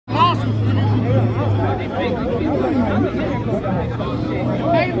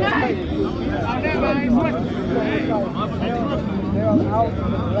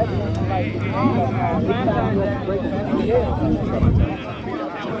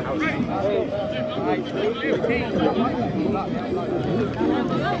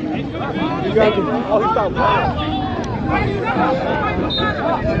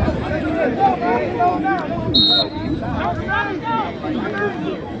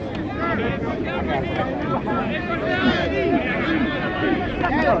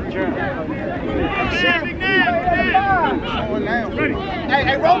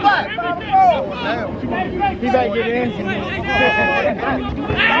Hey, roll back. He better get in.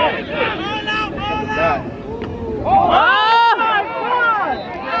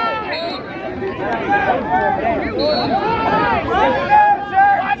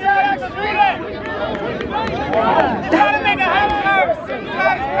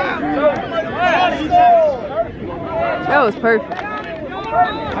 That was perfect.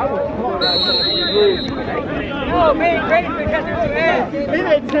 Oh, man, great because it's bad. Leave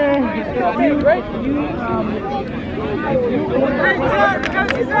it, Tim. Great.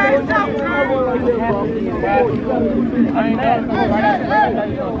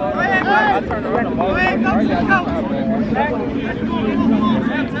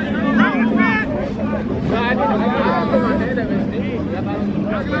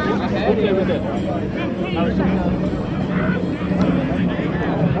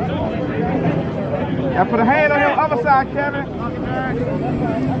 Now put a hand on your other side, Kevin.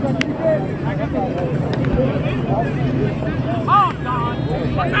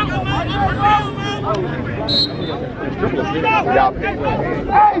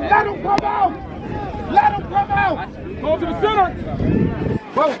 Hey, let him come out! Let him come out! Go to the center!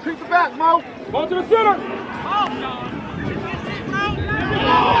 Mo, treat the back, Mo! Go to the center!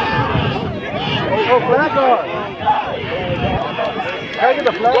 Oh, flag guard! Hey, get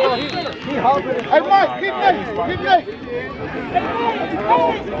the flag guard. He hopping. Hey, Mike, keep Nate! Keep Nate!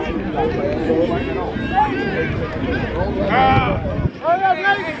 Hurry up,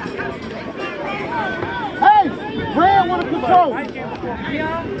 Nate! Hey, Brad want to control.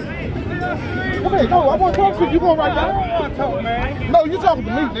 Come here, no, I want to talk to you. You going right now? I don't want to talk, man. No, you talking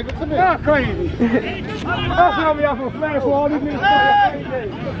to me, nigga. Come here. Y'all crazy. That's what y'all for flag for all these niggas.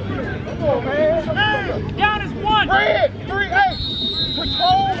 Come on, man. Giannis won. Red, 3-8.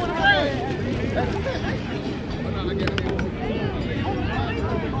 Control with red.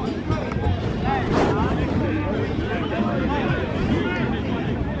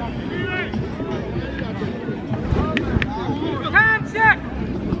 Time check.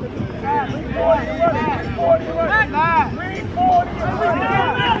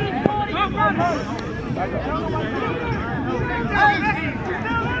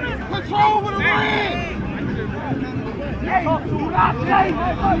 Control with the red.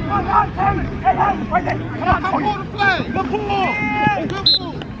 Come on the flag. Good pull. Good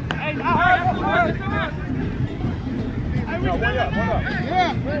pull.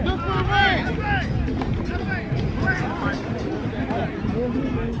 Yeah, good for the red.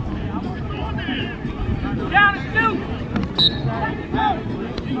 Down is 2.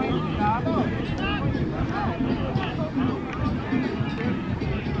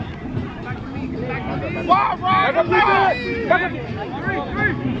 Wow, right.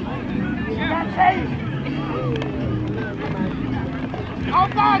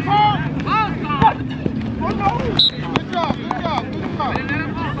 Outside, Tom. Good job, good job, good job.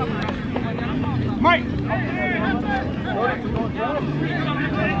 Mike.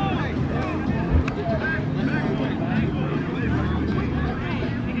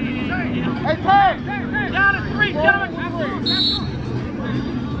 Hey, Tom. Down is 3, John.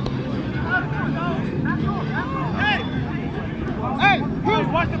 Hey,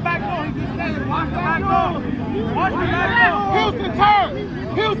 Watch the back door. He's just standing. Watch the back door. Watch the back door. Houston, turn.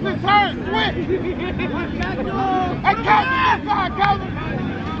 Houston, turn. Switch. Hey, Calvin, this side, Calvin.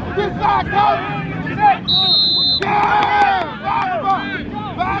 This side, Calvin. Yeah! Back him up.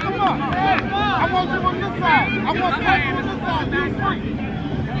 Back him up. I want you on this side. I want Calvin on this side. You free.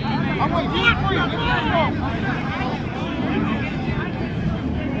 I want you free. Let's go.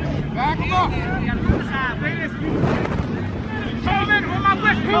 Back him up. Coleman, on my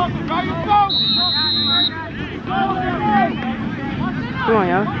left. Houston, how you go? Come on,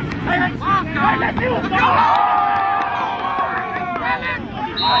 y'all.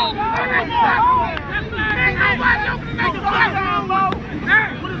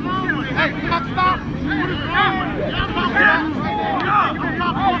 Hey, you got to stop.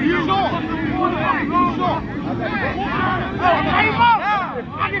 You sure?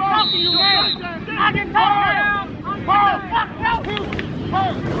 You sure? talking, you man. I can talk.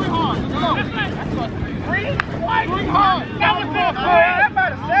 Three hard. That was it, man. That about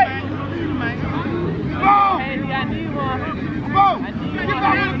to say. Go. Hey, I need one. Go. Get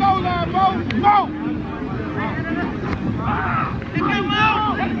back on the goal line, Bo. Go.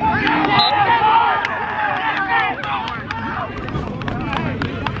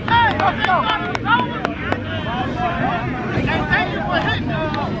 Thank you for hitting.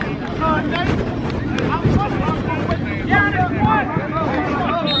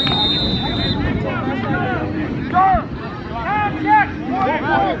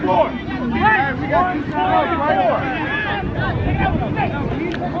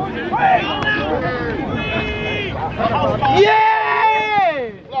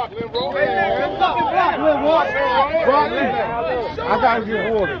 Yeah! Block, Lil I gotta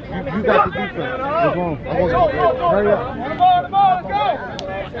get water. You got the defense. Let's go. Hurry up.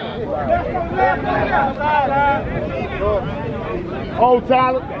 Oh,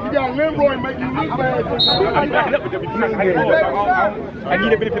 Tyler, you got Leroy making you look bad. I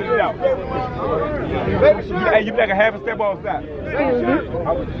need a benefit of the doubt. Hey, you like a half a step off that. I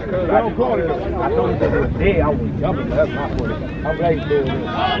don't call it. I told him that day I was jumping. That's my fault. I'm glad he's doing this.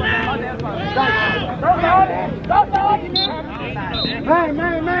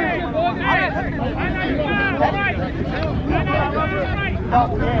 Man.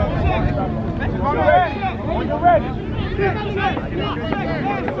 When you're ready.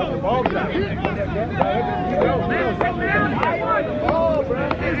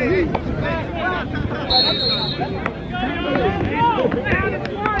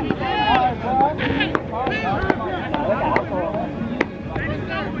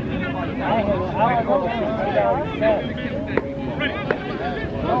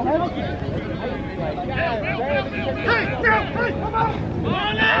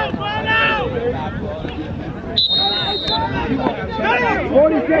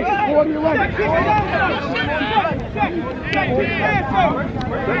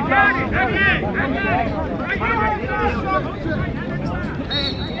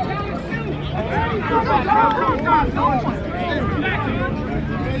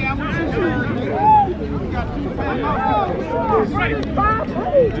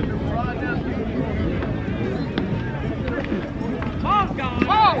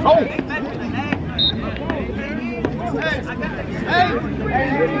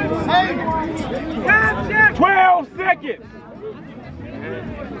 Hey, 12 seconds.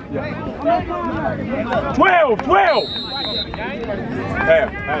 12.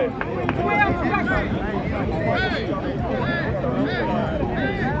 Hey.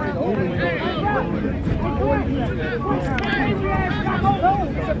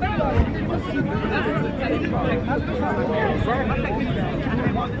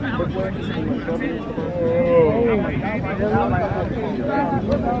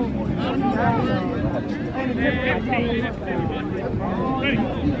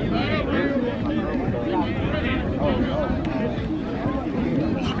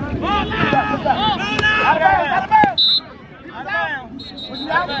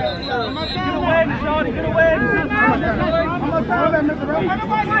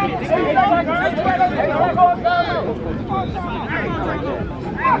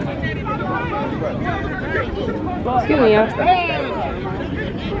 Excuse me, y'all.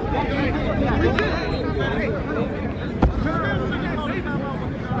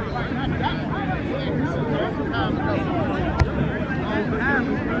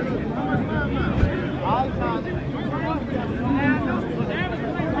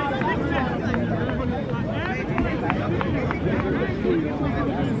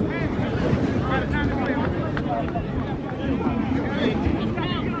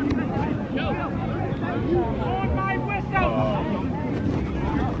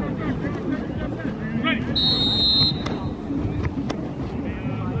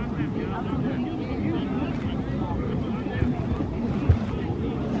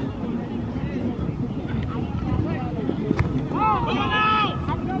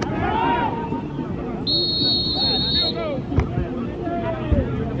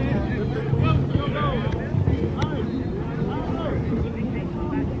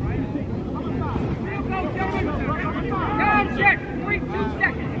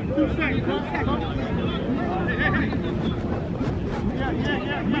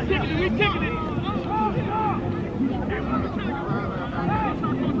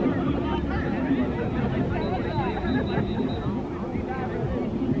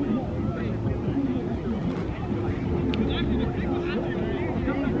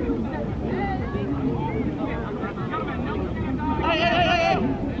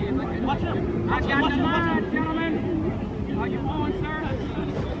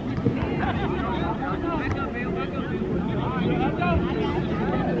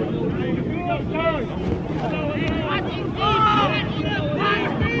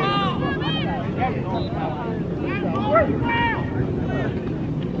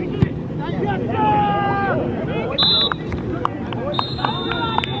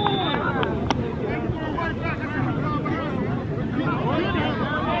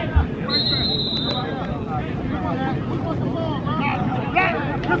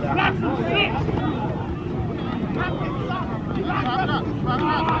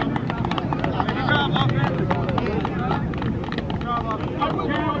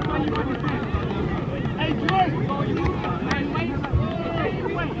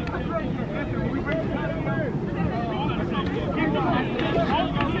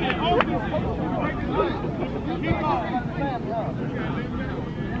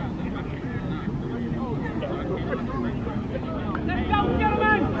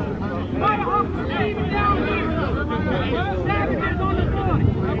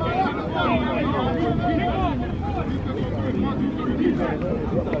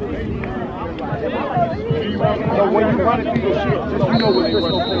 So when you run it through your shit, just you know what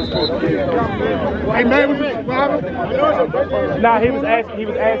Frisco is supposed to be. Hey man, Nah, he was asking.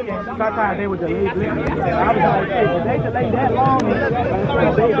 Sometimes they would delay bleeding. I was like, hey, if they delay that long,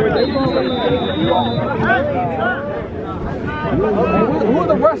 Who are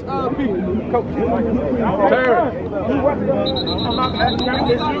the rest of people? Coach. Terry.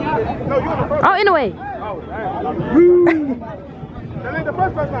 Oh, in the way. That ain't the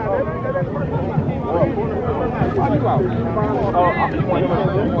first person.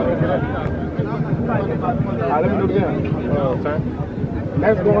 Let me do it again.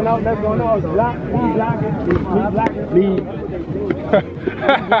 That's going out. Block. Lead.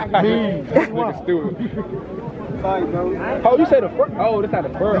 Nigga stupid. Oh, you said the first? Oh, that's not the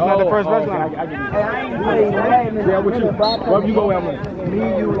first. That's not the first person. Okay. I get it. Yeah, with you. Wherever you go, where I'm at.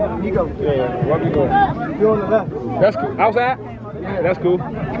 Me, you go. Yeah, wherever you go. You on the left. That's cool. Outside? Yeah, that's cool.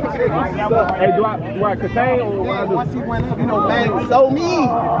 Hey, do I contain or what I do? Once he went up, you know, man, so me.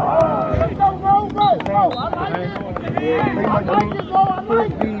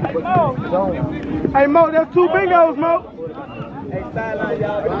 Hey, Mo, that's 2 bingos, Mo. Hey, sideline,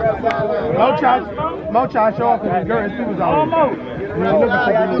 y'all. Mo tried to show off because the girl was on.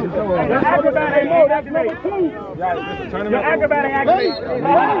 That's acrobat. Hey, Mo, that's number 2. Your acrobat ain't activated.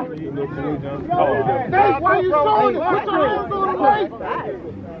 Why you showing it? Put your hands on the face.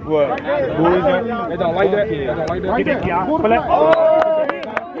 What? Who is that? They don't like that? They don't like that? Oh,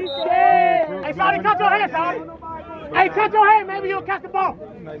 he's scared. Hey, Saudi, cut your hair, Saudi. Hey, cut your hair. Maybe you'll catch the ball.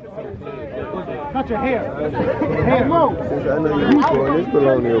 Cut your hair. Hey, Mo. I know you scoring this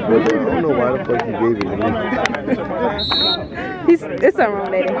colonial, but I don't know why the fuck you gave it to me. It's something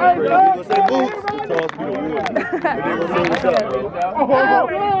wrong with that. You gonna say boots? Toss me the wood. They gonna say what's up, bro. Oh,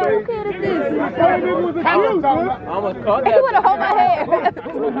 man, look at this. I almost caught He that. would have hold my hair.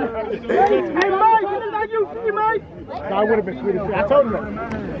 Hey, Mike, what is that you see, Mike? I would have been sweet as shit. I told him that.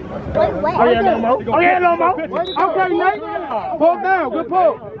 Oh, yeah, no, Mo. Oh, yeah, no, Mo. Okay, Nate. Pull down. Good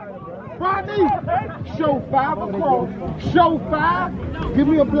pull. Rodney. Show 5 across. Show 5. Give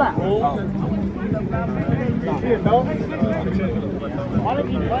me a block. Watch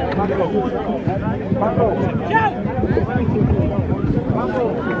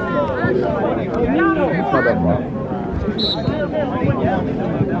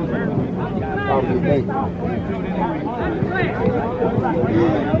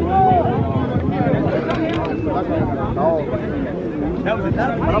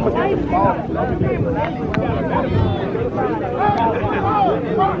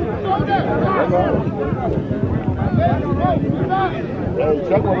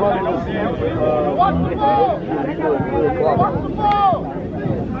the ball! Watch the ball!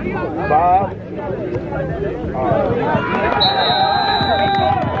 5.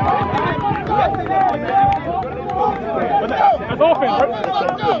 That's offense,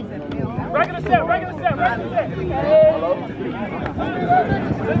 Regular set.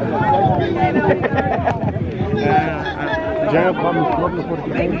 Jam coming smoking for the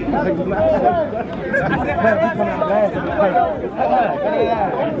game.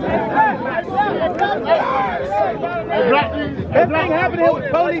 Everything happening here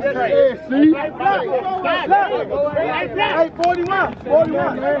with police train. See? Hey, 41, man.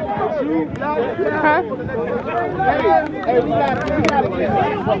 Huh? Hey, we gotta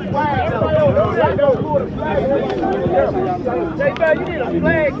You need a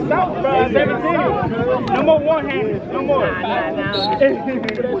flag south, bro. 17. No more one-handed. No more.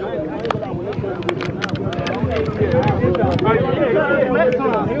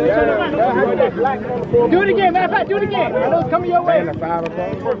 Do it again, matter of fact, do it again. I know it's coming your way.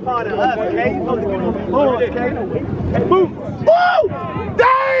 Move. Woo!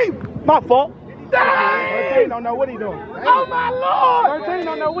 Dave! My fault. Dave! 13 don't know what he doing. Oh my Lord! 13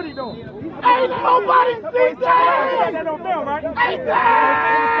 don't know what he doing. Ain't nobody see Dave! That don't film, right? Hey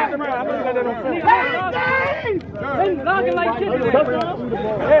Dave! Hey Dave! He's knocking like shit.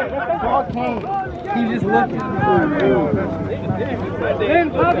 He's just looking. Then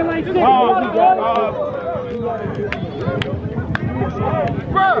talking like shit.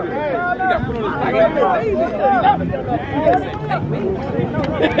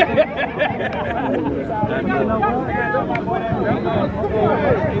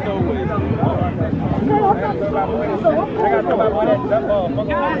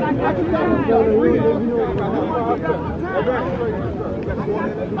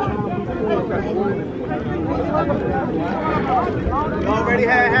 Already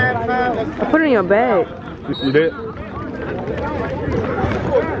had halftime. Put it in your bag. You did?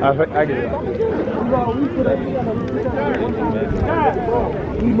 I get it.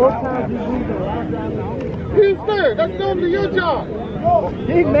 He's third. That's normally your job.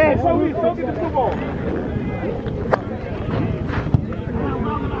 He's mad, so get the football.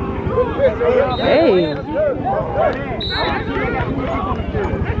 Hey.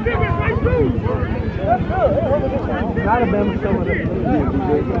 Alabama showing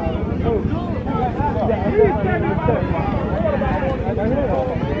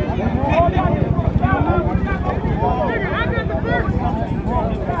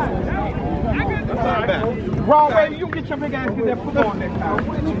Wrong way, you get your big ass get that football next time.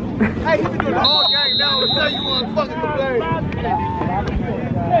 Hey, you been doing the whole game now to say you want to fucking play.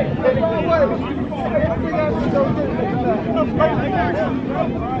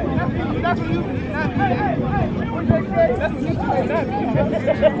 That's what you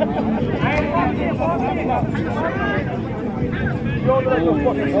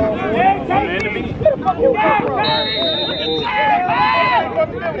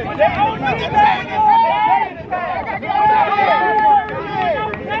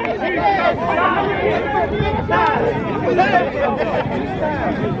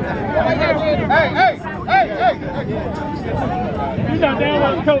Hey. You know damn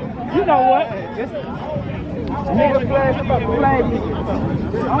well, coach. You know what? Nigga flag me.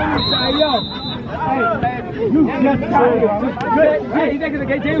 Hey, yo. Hey, you just tired. Hey, you think it's a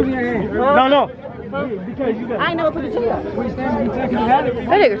gay James in your hand? No. Because you got. I ain't never put a chair. That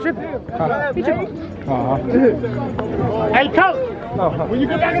nigga tripping. He tripping. Hey, coach. When you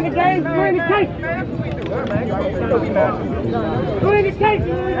get back in the game, you in the case. You in the case.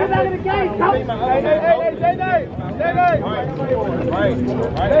 You get back in the game, coach.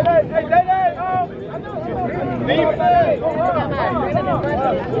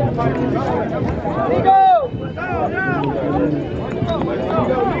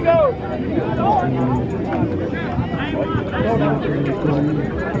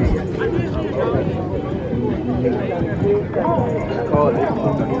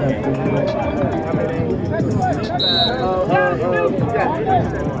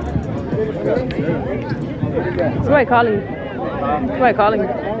 Somebody calling you. Somebody calling you.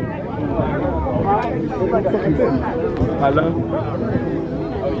 Hello?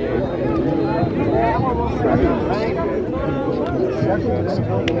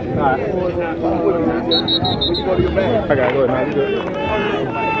 I gotta go now.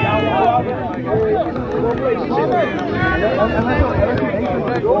 You good?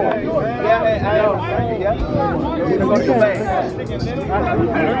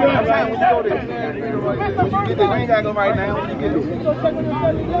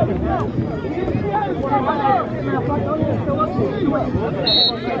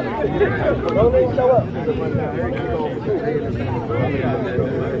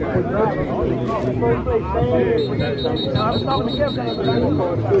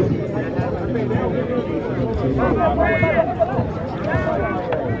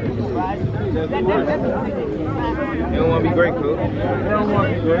 You don't want to be great, coach.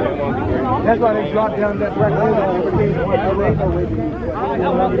 That's why they dropped down that record.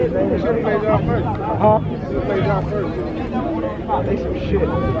 Huh? They some shit.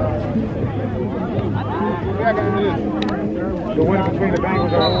 The winner between the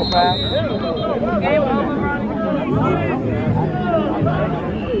Bengals and the 5.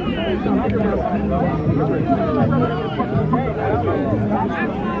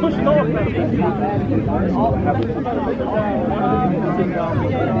 Pushing off.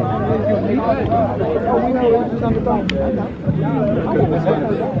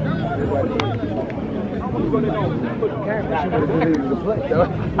 I'm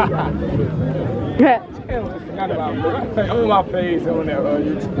on my face on that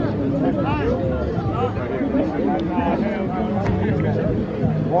YouTube.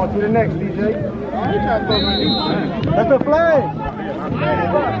 On to the next, DJ. That's the flag.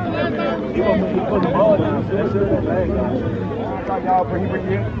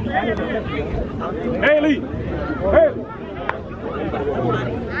 Hey, Lee. Hey.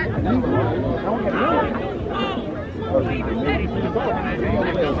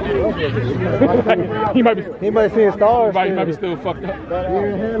 He might be seeing stars. He might be still fucked up.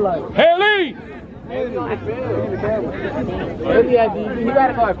 Headlights. Hey, Lee. He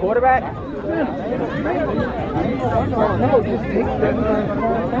gotta go at quarterback. No, just take that.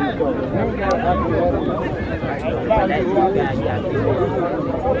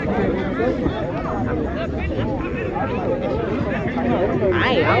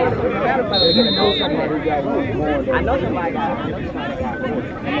 I know somebody got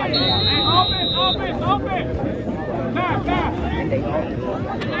Open.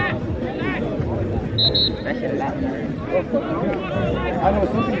 that shit last. I know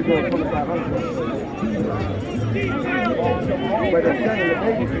some people go 2,500. But they're selling the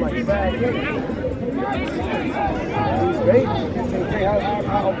babies like 5K. These babies,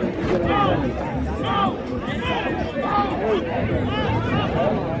 how often you get them?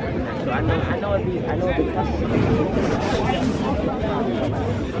 So I know it'd be tough.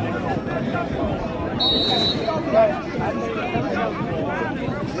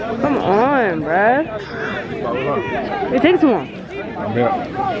 Come on, bruh. It takes one.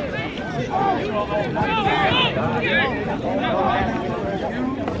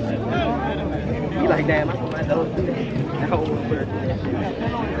 You like that? My nose.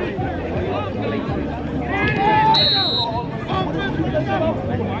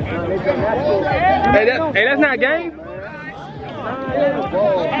 Hey, that's not a game.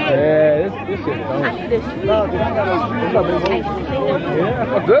 Yeah, this shit dumb. I need this shit.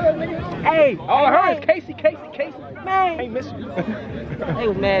 Yeah, good. Hey, all I heard is Casey. Man, ain't miss you. He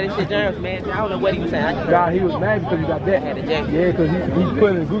was mad as shit, Jeremy, man. I don't know what he was saying. Nah, he was mad because he got that. Had a jacket. Yeah, because he's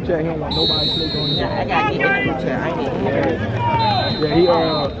putting in the group chat. He don't want nobody sleeping on him. I gotta get in the group chat. I ain't even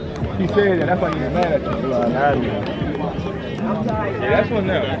Yeah, he said that. That's why he was mad at you. Yeah, that's one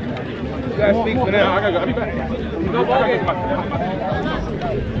now. You gotta speak for now. I gotta go. I'll be back.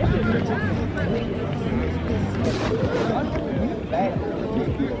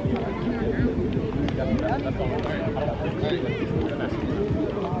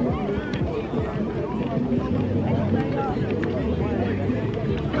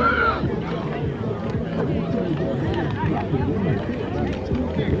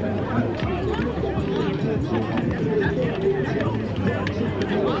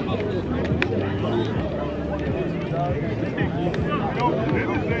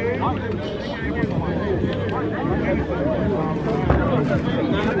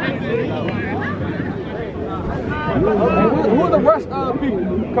 Who are the rest of people?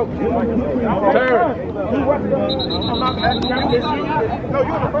 Coach.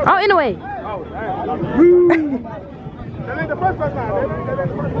 Oh, in the way. That ain't the first line.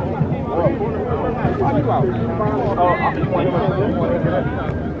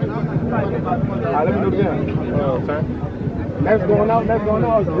 Let me do it again. That's going out.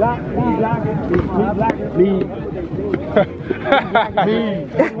 Black. Lead.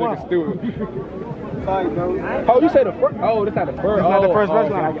 Nigga stupid. Oh, you said the first? Oh, this not the first. It's not the first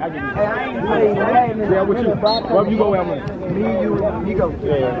line. I ain't playing that. Yeah, what you? Wherever you go, I'm in. Me, you, he go.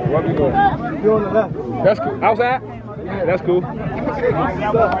 Yeah, wherever you go. You on the left. That's cool. Outside? Yeah, that's cool.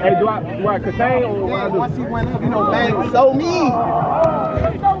 Hey, do I contain or what I do? Once he went up, you know, man, so me.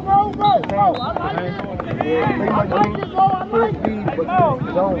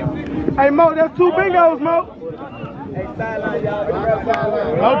 Hey, Mo, that's 2 bingos, Mo.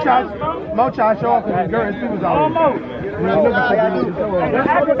 Mo try to show off because his girl and she was all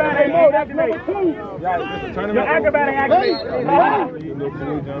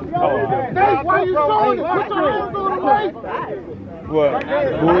Why you showing it? Put your hands on the face. What?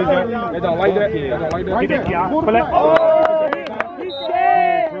 Who is that? They don't like that? They don't like that? He's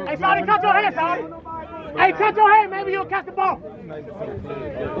scared. Hey, Shawty, cut your hair, Shawty. Hey, cut your hair. Maybe you'll catch the ball.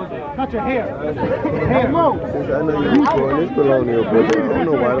 Cut your hair. Hey, Mo. I know you was going this bologna, but I don't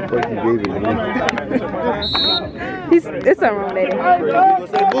know why the fuck you gave it to me. It's something wrong with that. They gonna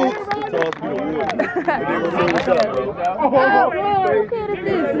say boots, the tallest be the wood. And they gonna say what's up. Oh, man, who kid is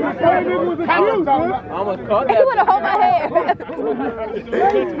this? I almost caught He would have hold my hair.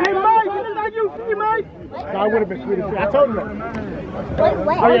 Hey, Mike, you look like you, see, Mike? No, I would have been sweet as shit. I told him that.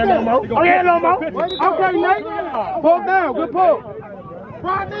 Oh, yeah, no more. Oh, yeah, no more. Okay, Nate. Pull down. Good pull.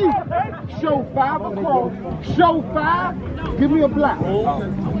 Rodney, show 5 across. Show 5. Give me a block.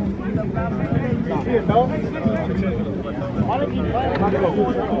 Here, no.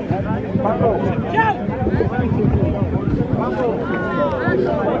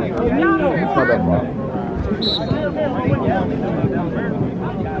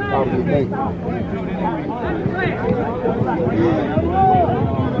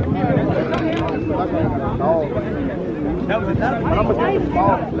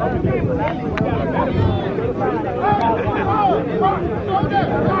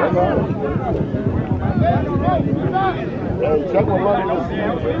 Hey, check my money.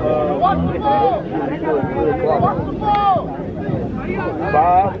 Watch the ball. Watch the ball.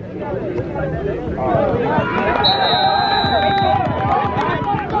 5.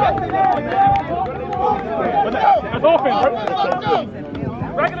 That's offense,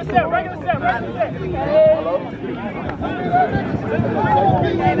 regular set.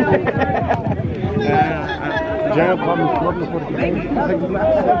 Jam coming smoking for the game.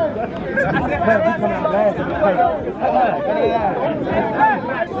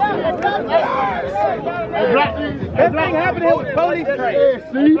 Everything happened here with police train.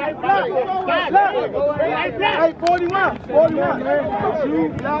 See? Hey, 41, man.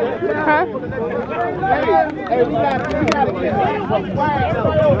 Huh? Hey, we gotta get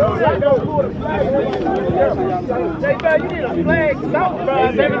You need a flag south, bro.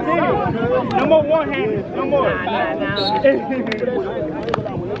 17. No more one-handed. No more.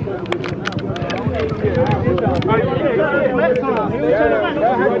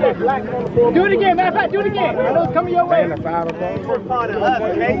 Do it again, matter of fact, do it again. I know it's coming your way.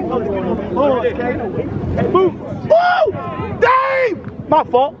 Boom! Dave! My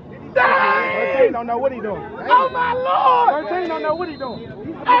fault. Dave! 13 don't know what he doing. Oh my Lord! 13 don't know what he doing.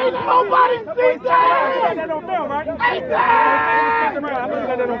 Ain't nobody see Dave! That don't film, right? Hey Dave!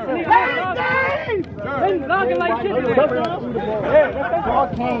 Hey Dave! They knocking like shit.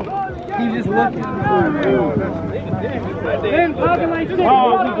 He's just looking. They knocking like shit.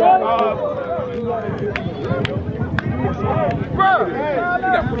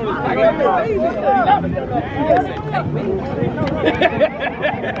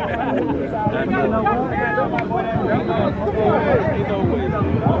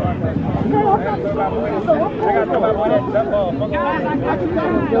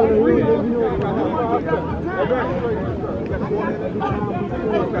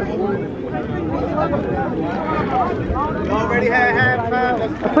 Already had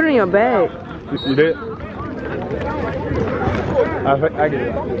halftime. Put it in your bag. You did? I get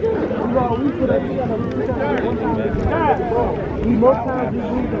it.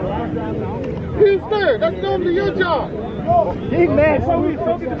 He's there. That's normally your job. He's mad. So we get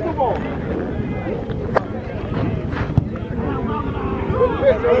the football.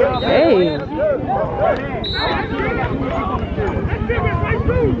 Hey.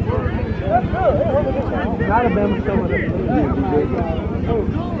 Alabama someone.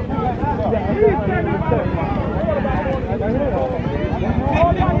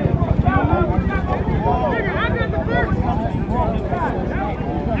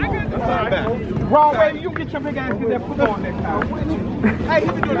 Wrong way, you get your big ass in that football next time. Hey, he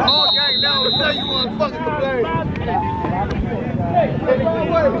been doing the whole game now. Let's say you want to fucking play. Hey.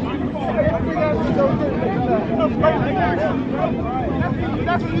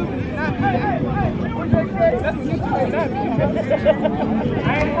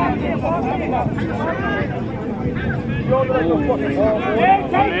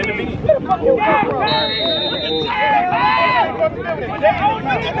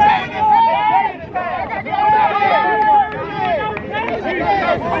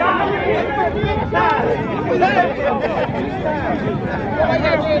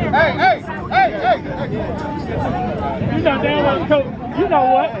 You know damn well, coach. You know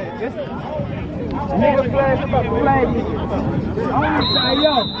what? Nigga flag, about to flag you. I want to say,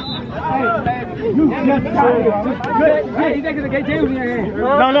 yo. Hey, you just got it. Hey, you think it's a gay James in your hand?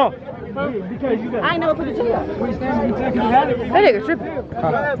 No. Because you got. I ain't never put the J up. We stand in second and that nigga tripping.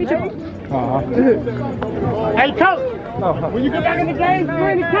 He tripping. Hey, coach. When you get back in the game, go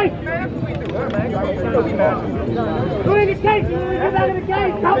in the case. Go in the case. When you get back in the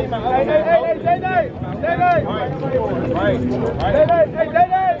game, coach.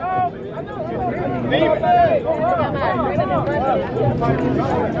 Hey,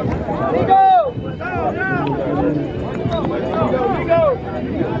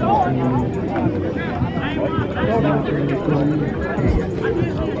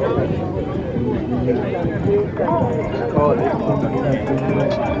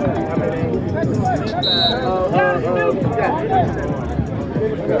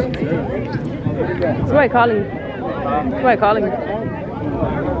 Somebody calling you. Somebody calling you.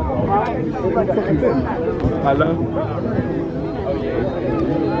 Hello?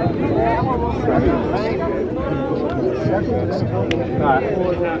 Alright.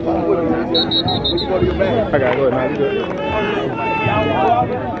 I gotta go now. You good?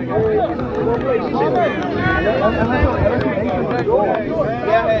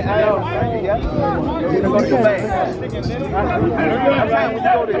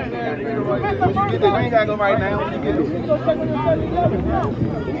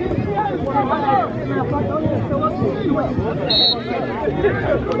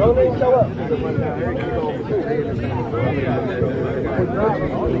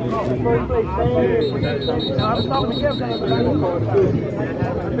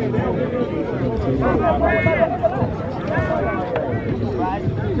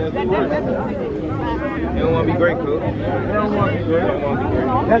 They don't want to be great, coach. They don't want to be great.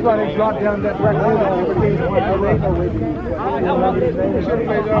 That's why they dropped down that track. They should have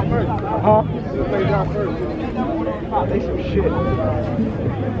played down first. Huh? Should have played down first. They some shit.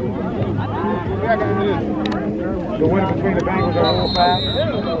 Yeah, I got to do this. The win between the Bengals and the 5.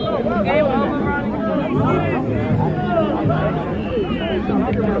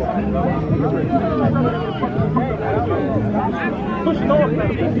 Push it on.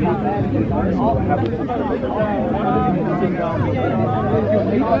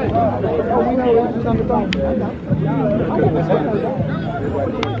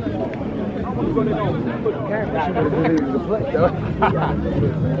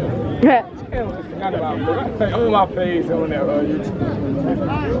 On my face on that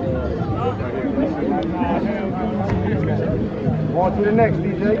YouTube. On to the next,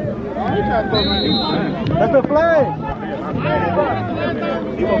 DJ. That's the flag.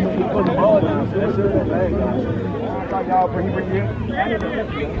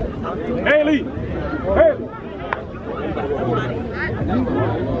 Haley! Hey!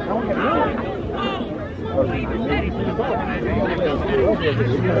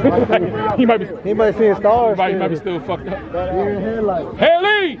 he might be seeing stars. He might be still fucked up. Headlight.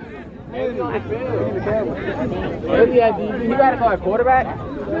 Haley! He got to call a quarterback?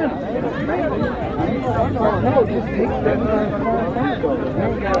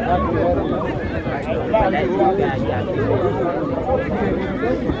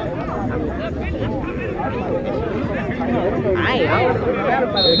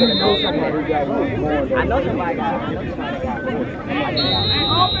 I know somebody got it.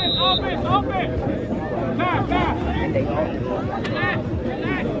 Open!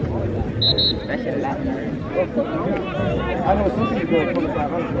 That shit is loud. I know some people go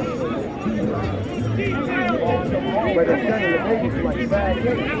 2,500. But the center of the babies is like 5K.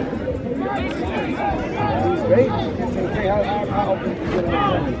 These babies, how often do you get them?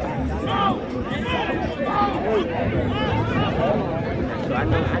 So I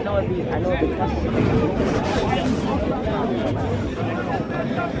know it'd be tough.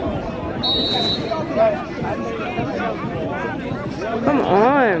 Come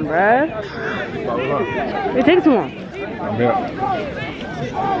on, bruh. It takes too long.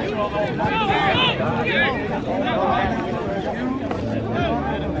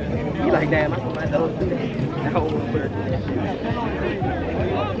 You like that? My nose.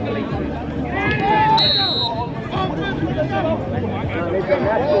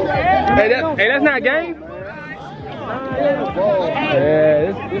 Hey, that's not a game?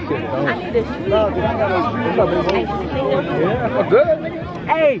 Yeah, this shit dumb. Yeah, good.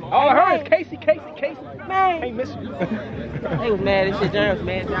 Hey, All I heard is Casey. man. Ain't miss you. He was mad as shit, Jeremy was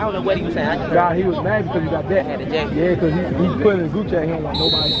mad. I don't know what he was saying. Nah, he was mad because he got that. Had a jacket. Yeah, because he's put in the group chat. He don't want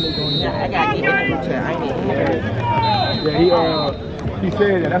nobody slick on him. Yeah, I gotta get in the group chat. I ain't even hear it. Yeah, he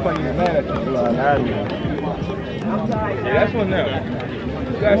said that. That's why he was mad at you. Yeah, that's one now.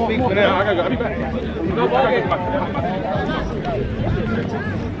 You gotta speak for now. I gotta go. I'll be back. No ball game.